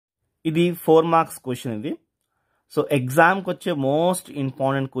ఇది 4 marks question ఇది. So ఎగ్జామ్కి వచ్చే మోస్ట్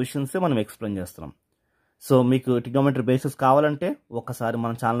ఇంపార్టెంట్ క్వశ్చన్సే మనం ఎక్స్ప్లెయిన్ చేస్తున్నాం. సో మీకు ట్రిగ్నోమెట్రీ బేసిక్స్ కావాలంటే ఒకసారి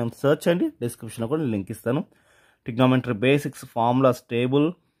మన ఛానల్ సెర్చ్ చేయండి, డిస్క్రిప్షన్లో కూడా లింక్ ఇస్తాను. Trigonometry basics, formulas, table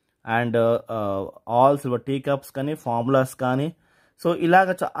and all silver tea cups కానీ, ఫార్ములాస్ కానీ, సో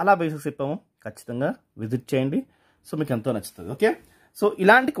ఇలాగ చాలా బేసిక్స్ చెప్పాము. ఖచ్చితంగా విజిట్ చేయండి. సో మీకు ఎంతో నచ్చుతుంది. ఓకే, సో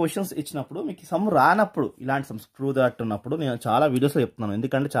ఇలాంటి క్వశ్చన్స్ ఇచ్చినప్పుడు మీకు సమ్ రానప్పుడు, ఇలాంటి సమ్ ప్రూవ్ దట్ ఉన్నప్పుడు నేను చాలా వీడియోస్లో చెప్తున్నాను.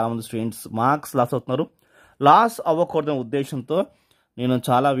 ఎందుకంటే చాలామంది స్టూడెంట్స్ మార్క్స్ లాస్ అవుతున్నారు. లాస్ అవ్వకూడదనే ఉద్దేశంతో నేను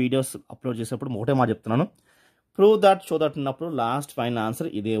చాలా వీడియోస్ అప్లోడ్ చేసేటప్పుడు ఒకటే మాట చెప్తున్నాను, ప్రూవ్ దట్, షో దట్ ఉన్నప్పుడు లాస్ట్ ఫైనల్ ఆన్సర్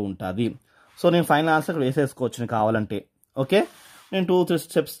ఇదే ఉంటుంది. సో నేను ఫైనల్ ఆన్సర్ వేసేసుకోవచ్చు కావాలంటే. ఓకే, నేను 2-3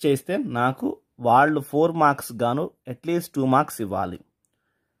 స్టెప్స్ చేస్తే నాకు వాళ్ళు 4 మార్క్స్ గాను అట్లీస్ట్ 2 మార్క్స్ ఇవ్వాలి.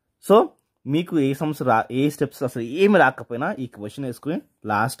 సో మీకు ఏ ఏ స్టెప్స్ అసలు ఏమి రాకపోయినా ఈ క్వశ్చన్ వేసుకుని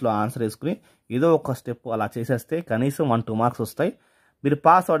లాస్ట్లో ఆన్సర్ వేసుకుని ఏదో ఒక స్టెప్ అలా చేసేస్తే కనీసం 1-2 మార్క్స్ వస్తాయి. మీరు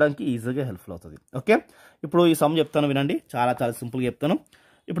పాస్ అవడానికి ఈజీగా హెల్ప్ఫుల్ అవుతుంది. ఓకే, ఇప్పుడు ఈ సమ్ చెప్తాను వినండి, చాలా చాలా సింపుల్గా చెప్తాను.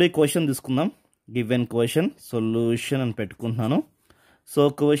 ఇప్పుడు ఈ క్వశ్చన్ తీసుకుందాం. గివెన్ క్వశ్చన్ సొల్యూషన్ అని పెట్టుకుంటున్నాను. సో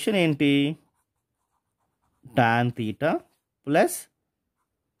క్వశ్చన్ ఏంటి, tan theta plus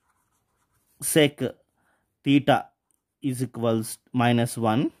sec theta is equals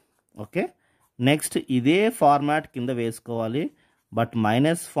 -1. Okay, next ఇదే ఫార్మాట్ కింద వేసుకోవాలి, బట్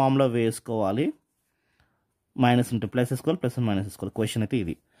మైనస్ ఫామ్లో వేసుకోవాలి. మైనస్ ఇంటూ ప్లస్ వేసుకోవాలి, ప్లస్ మైనస్ వేసుకోవాలి. క్వశ్చన్ అయితే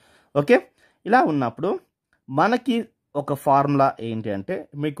ఇది. ఓకే, ఇలా ఉన్నప్పుడు మనకి ఒక ఫార్ములా ఏంటి అంటే,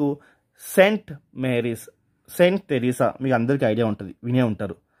 మీకు సెయింట్ తెరీసా మీకు అందరికీ ఐడియా ఉంటుంది, వినే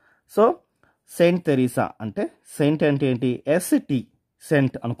ఉంటారు. సో సెయింట్ తెరీసా అంటే, సెయింట్ అంటే ఏంటి, ST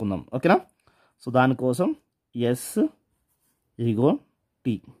సెంట్ అనుకుందాం. ఓకేనా, సో దానికోసం S ఇగో T.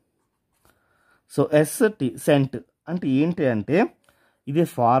 సో ST సెంట్ అంటే ఏంటి అంటే, ఇదే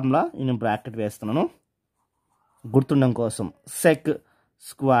ఫార్ములా నేను బ్రాకెట్ వేస్తున్నాను గుర్తుండడం కోసం. Check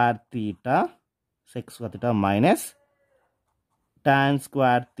square theta minus tan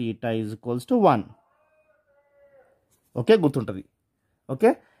square theta is equals to 1. Okay, గుర్తుంటుంది. Okay,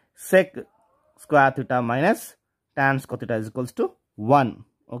 check square theta minus tan square theta is equals to 1.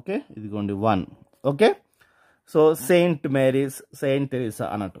 Okay, ఇదిగోండి 1. ఓకే, సో సెయింట్ తెరీసా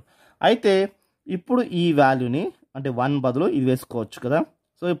అన్నట్టు. అయితే ఇప్పుడు ఈ వాల్యూని అంటే 1 బదులు ఇది వేసుకోవచ్చు కదా.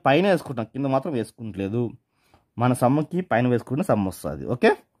 సో పైన వేసుకుంటాం, కింద మాత్రం వేసుకుంటలేదు. మన సమ్మకి పైన వేసుకుంటే సమ్ వస్తుంది. ఓకే,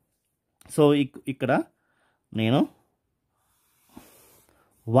 సో ఇక్కడ నేను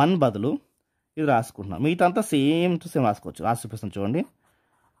 1 బదులు ఇది రాసుకుంటున్నాను. మిగతా అంతా సేమ్ టు సేమ్ రాసుకోవచ్చు. రాసి చూపిస్తాను చూడండి.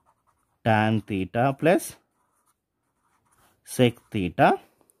 tan theta plus sec theta,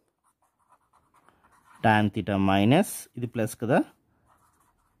 tan theta minus ఇది ప్లస్ కదా,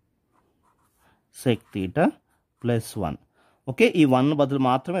 sec theta ప్లస్ 1. ఓకే, ఈ 1 బదులు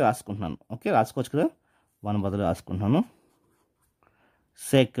మాత్రమే రాసుకుంటున్నాను. ఓకే, రాసుకోవచ్చు కదా, 1 బదులు రాసుకుంటున్నాను.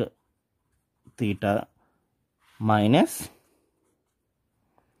 sec theta minus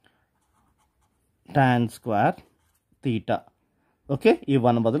tan square theta. Okay, ఈ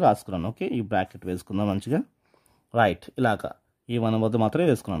 1 బదులు రాసుకున్నాను. ఓకే, ఈ బ్రాకెట్ వేసుకుందాం మంచిగా. రైట్, ఇలాగా ఈ 1 బదులు మాత్రమే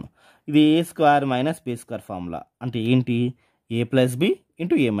వేసుకున్నాను. ఇది A square minus B square formula అంటే ఏంటి, A plus B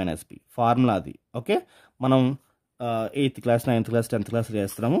into A minus B formula అది. ఓకే, మనం 8th class 9th class 10th class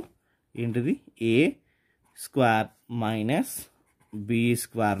చేస్తున్నాము. ఏంటిది, A square minus B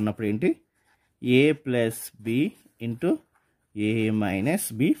square ఉన్నప్పుడు ఏంటి, A plus B into A minus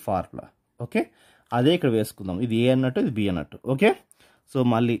B formula. Okay, అదే ఇక్కడ వేసుకుందాం. ఇది A అన్నట్టు, ఇది B అన్నట్టు. ఓకే, సో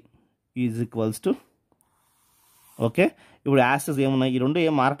మళ్ళీ ఈజ్ ఈక్వల్స్ టు. ఓకే, ఇప్పుడు యాసెస్ ఏమున్నాయి, ఈ రెండు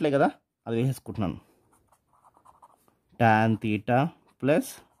ఏం మారట్లే కదా, అది వేసేసుకుంటున్నాను. tan theta plus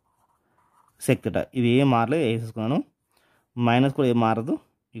sec theta ఇది ఏం మారలేదు, వేసేసుకున్నాను. మైనస్ కూడా ఏం మారదు,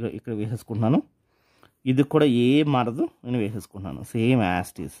 ఇక్కడ వేసేసుకుంటున్నాను. ఇది కూడా ఏం మారదు, నేను వేసేసుకుంటున్నాను. సేమ్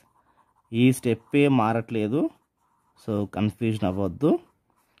యాజ్ ఇట్ ఈస్, ఈ స్టెప్ ఏం మారట్లేదు. సో కన్ఫ్యూజన్ అవ్వద్దు.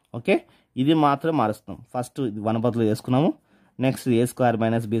 ఓకే, ఇది మాత్రం మారుస్తున్నాం. ఫస్ట్ ఇది 1 బదులు వేసుకున్నాము. Next A square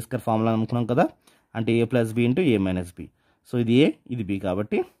minus B square formula అనుకున్నాం కదా, అంటే A plus B into A minus B. So ఇది A, ఇది B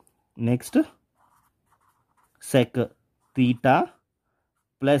కాబట్టి నెక్స్ట్ sec theta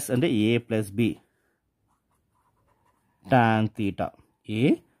ప్లస్ అంటే A plus B tan theta A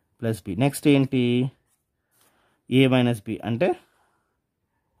plus B. Next ఏంటి, A మైనస్ B అంటే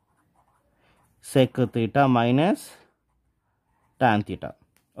sec theta minus tan theta.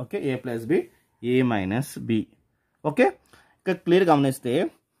 Okay, A plus B, A minus B. Okay, ఇక్కడ clear గమనిస్తే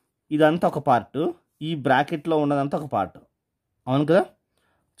ఇదంతా ఒక part, ఈ బ్రాకెట్లో ఉన్నదంతా ఒక పార్ట్. అవును కదా,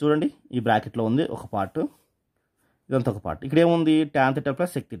 చూడండి ఈ బ్రాకెట్లో ఉంది ఒక పార్ట్, ఇదంతా ఒక పార్ట్. ఇక్కడ ఏముంది, tan theta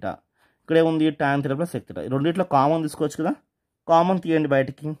plus sec theta, ఇక్కడ ఏముంది tan theta plus sec theta. రెండిట్లో కామన్ తీసుకోవచ్చు కదా, కామన్ తీయండి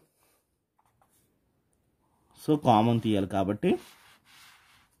బయటికి. సో కామన్ తీయాలి కాబట్టి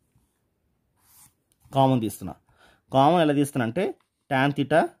కామన్ తీస్తున్నా. కామన్ ఎలా తీస్తున్నా అంటే tan θ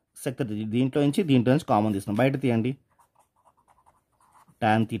sec θ, దీంట్లో నుంచి కామన్ తీస్తున్నాం. బయట తీయండి.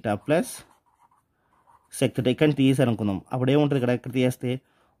 tan θ ప్లస్ sec θ ఇక్కడ తీసారు అనుకుందాం. అప్పుడు ఏముంటుంది ఇక్కడ తీసేస్తే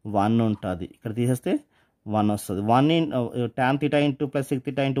 1 ఉంటుంది. ఇక్కడ తీసేస్తే 1 వస్తుంది. 1 tan θ into plus sec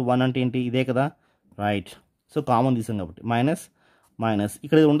θ into 1 అంటే ఏంటి? ఇదే కదా, రైట్. సో కామన్ తీసాం కాబట్టి మైనస్ మైనస్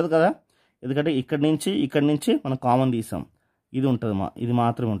ఇక్కడ ఇది ఉండదు కదా, ఎందుకంటే ఇక్కడి నుంచి మనం కామన్ తీసాం. ఇది ఉంటుంది, ఇది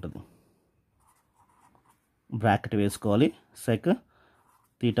మాత్రమే ఉంటుంది. బ్రాకెట్ వేసుకోవాలి. sec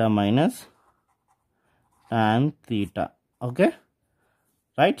θ minus tan θ. Okay,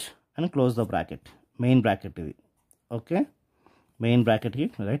 right. And close the bracket. Main bracket ఇది. Okay, main బ్రాకెట్కి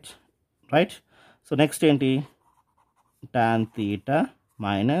right. So next ఏంటి? tan θ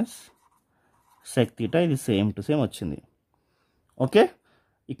minus sec θ. ఇది సేమ్ టు సేమ్ వచ్చింది. ఓకే,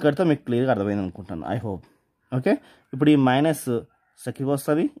 ఇక్కడితో మీకు క్లియర్గా అర్థమైంది అనుకుంటాను, ఐ హోప్. ఓకే, ఇప్పుడు ఈ మైనస్ సెక్కి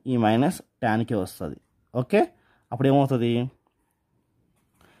వస్తుంది, ఈ మైనస్ ట్యాన్కి వస్తుంది. ఓకే, అప్పుడు ఏమవుతుంది?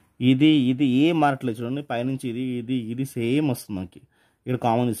 ఇది ఏం మారట్లేదు చూడండి, పైనుంచి ఇది సేమ్ వస్తుంది మనకి. ఇక్కడ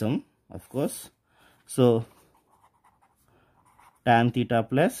కామన్ తీసాం of course. So tan θ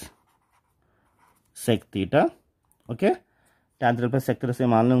plus sec θ. Okay, tan θ plus sec θ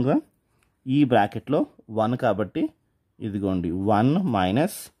same ఆన్లైన్గా ఈ బ్రాకెట్లో 1 కాబట్టి ఇదిగోండి 1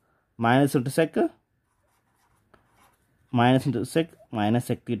 minus into sec minus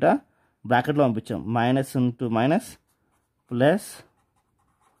sec θ బ్రాకెట్లో పంపించాం. Minus into minus plus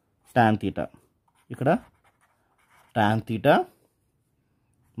tan θ. ఇక్కడ tan θ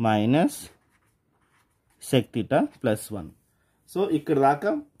minus sec θ plus 1. So ఇక్కడ దాకా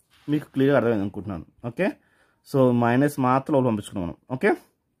మీకు క్లియర్గా అర్థమైంది అనుకుంటున్నాను. ఓకే, సో మైనస్ మాత్రం పంపించుకున్నాం మనం. ఓకే,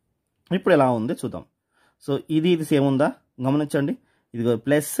 ఇప్పుడు ఎలా ఉంది చూద్దాం. సో ఇది సేమ్ ఉందా గమనించండి. ఇదిగో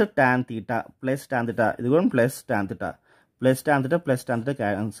ప్లస్ tan θ, ఇది కూడా plus tan θ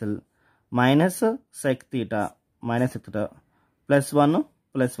cancel. Minus sec θ plus 1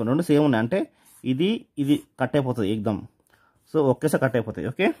 రెండు సేమ్ ఉన్నాయి. అంటే ఇది కట్ అయిపోతుంది ఎగ్దమ్. సో ఒకేసారి కట్ అయిపోతాయి.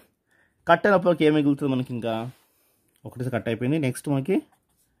 ఓకే, కట్ అయినప్పుడు ఏం మిగులుతుంది మనకి? ఇంకా ఒకటేసారి కట్ అయిపోయింది. నెక్స్ట్ మనకి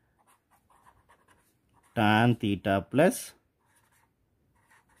tan θ ప్లస్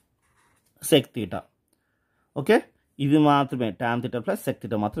sec θ. ఓకే, ఇది మాత్రమే tan θ ప్లస్ sec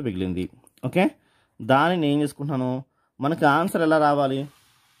θ మాత్రం మిగిలింది. ఓకే, దాన్ని నేను ఏం చేసుకుంటున్నాను, మనకి ఆన్సర్ ఎలా రావాలి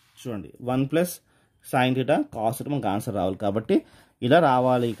చూడండి. 1 ప్లస్ sin θ cos θ మనకు ఆన్సర్ రావాలి కాబట్టి ఇలా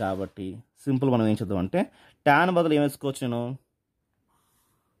రావాలి. కాబట్టి సింపుల్ మనం ఏం చేద్దాం అంటే tan బదులు ఏం వేసుకోవచ్చు నేను?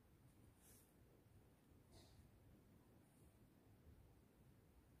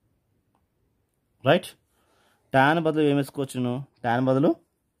 రైట్, tan బదులు ఏం వేసుకోవచ్చు నేను? tan బదులు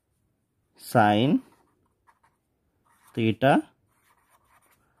sin θ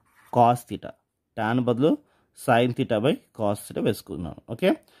cos θ. tan బదులు sin θ బై cos θ వేసుకున్నాను. ఓకే,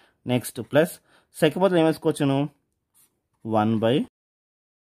 నెక్స్ట్ ప్లస్ sec బదులు ఏం వేసుకోవచ్చును? 1 బై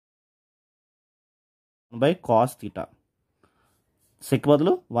cos θ. sec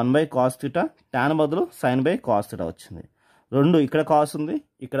బదులు 1 బై cos θ, tan బదులు sin బై cos θ వచ్చింది. రెండు ఇక్కడ కాస్ ఉంది,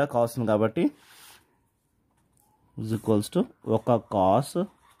 ఇక్కడ కాస్ ఉంది కాబట్టి ఈజ్ ఈక్వల్స్ టు ఒక cos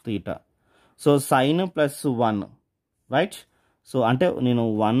θ. So sin plus 1, right. So అంటే నేను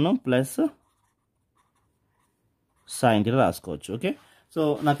 1 ప్లస్ sin θ రాసుకోవచ్చు. ఓకే, సో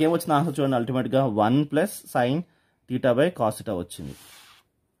నాకేమొచ్చిన ఆన్సర్ చూడండి. అల్టిమేట్గా 1 ప్లస్ sin θ బై cos θ వచ్చింది.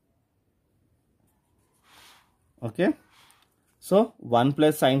 ఓకే, సో 1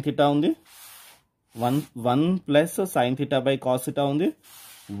 ప్లస్ sin θ ఉంది, 1 ప్లస్ sin θ బై cos θ ఉంది,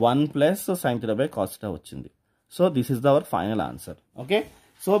 1 ప్లస్ sin θ బై cos θ వచ్చింది. So this is our final answer. Okay,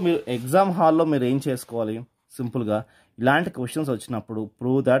 so మీరు ఎగ్జామ్ హాల్లో మీరు ఏం చేసుకోవాలి? సింపుల్గా ఇలాంటి క్వశ్చన్స్ వచ్చినప్పుడు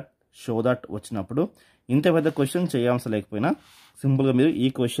ప్రూవ్ దట్, షో దట్ వచ్చినప్పుడు ఇంత పెద్ద క్వశ్చన్ చేయాల్సిన లేకపోయినా సింపుల్గా మీరు ఈ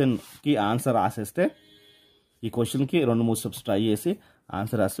క్వశ్చన్కి ఆన్సర్ రాసేస్తే, ఈ క్వశ్చన్కి 2-3 స్టెప్స్ ట్రై చేసి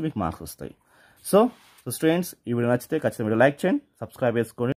ఆన్సర్ రాస్తే మీకు మార్క్స్ వస్తాయి. సో స్టూడెంట్స్, ఈ వీడియో నచ్చితే ఖచ్చితంగా వీడియో లైక్ చేయండి, సబ్స్క్రైబ్ చేసుకోండి.